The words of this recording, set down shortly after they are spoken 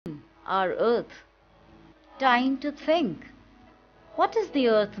our Earth. Time to think. What is the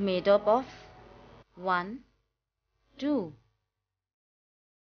Earth made up of? 1, 2.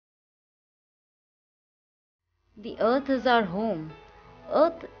 The Earth is our home.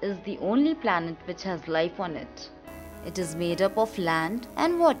 Earth is the only planet which has life on it. It is made up of land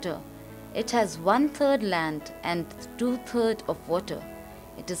and water. It has 1/3 land and 2/3 of water.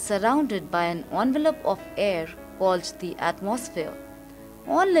 It is surrounded by an envelope of air called the atmosphere.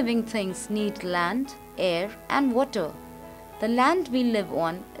 All living things need land, air, and water. The land we live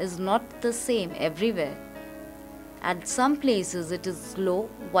on is not the same everywhere. At some places it is low,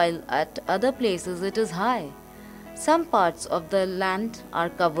 while at other places it is high. Some parts of the land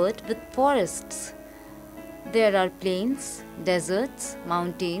are covered with forests. There are plains, deserts,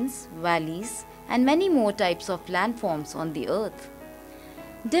 mountains, valleys, and many more types of landforms on the earth.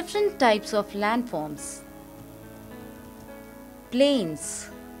 Different types of landforms. Plains.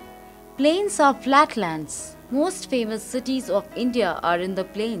 Plains are flatlands. Most famous cities of India are in the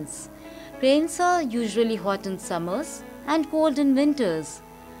plains. Plains are usually hot in summers and cold in winters.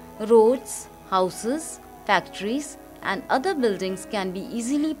 Roads, houses, factories, and other buildings can be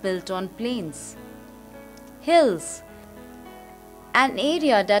easily built on plains. Hills. An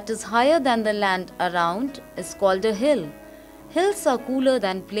area that is higher than the land around is called a hill. Hills are cooler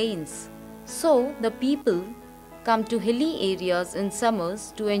than plains, so the people come to hilly areas in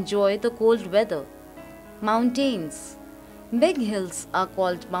summers to enjoy the cold weather. Mountains. Big hills are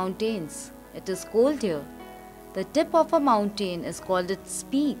called mountains. It is cold here. The tip of a mountain is called its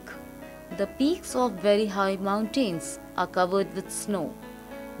peak. The peaks of very high mountains are covered with snow.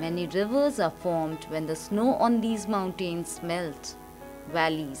 Many rivers are formed when the snow on these mountains melts.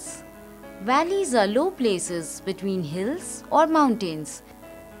 Valleys. Valleys are low places between hills or mountains.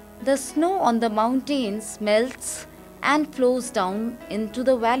 The snow on the mountains melts and flows down into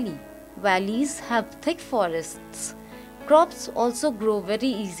the valley. Valleys have thick forests. Crops also grow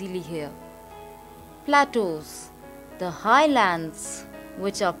very easily here. Plateaus. The highlands,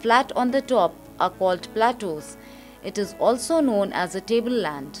 which are flat on the top, are called plateaus. It is also known as a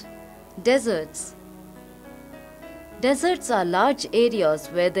tableland. Deserts. Deserts are large areas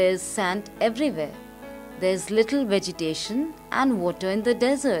where there is sand everywhere. There is little vegetation and water in the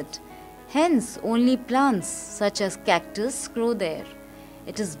desert. Hence, only plants such as cactus grow there.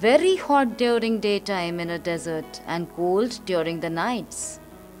 It is very hot during daytime in a desert and cold during the nights.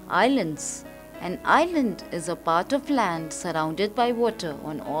 Islands. An island is a part of land surrounded by water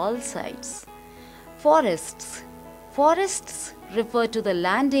on all sides. Forests. Forests refer to the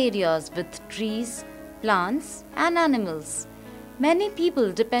land areas with trees, plants, and animals. Many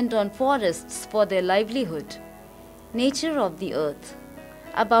people depend on forests for their livelihood. Nature of the earth.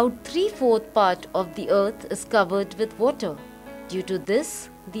 About 3/4 part of the earth is covered with water. Due to this,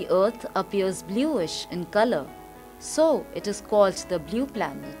 the earth appears bluish in color. So, it is called the blue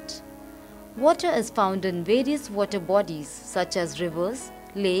planet. Water is found in various water bodies such as rivers,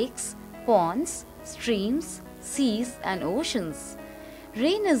 lakes, ponds, streams, seas, and oceans.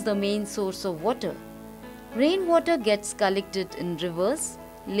 Rain is the main source of water. Rainwater gets collected in rivers,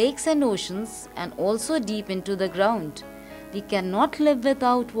 lakes, and oceans, and also deep into the ground. We cannot live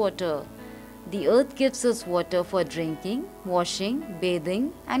without water. The earth gives us water for drinking, washing,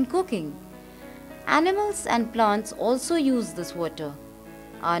 bathing, and cooking. Animals and plants also use this water.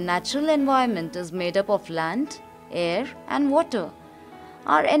 Our natural environment is made up of land, air, and water.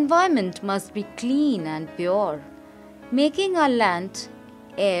 Our environment must be clean and pure. Making our land,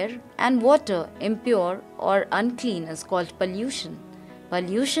 air, and water impure or unclean is called pollution.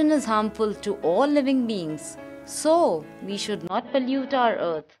 Pollution is harmful to all living beings, so we should not pollute our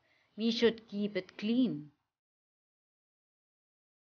earth. We should keep it clean.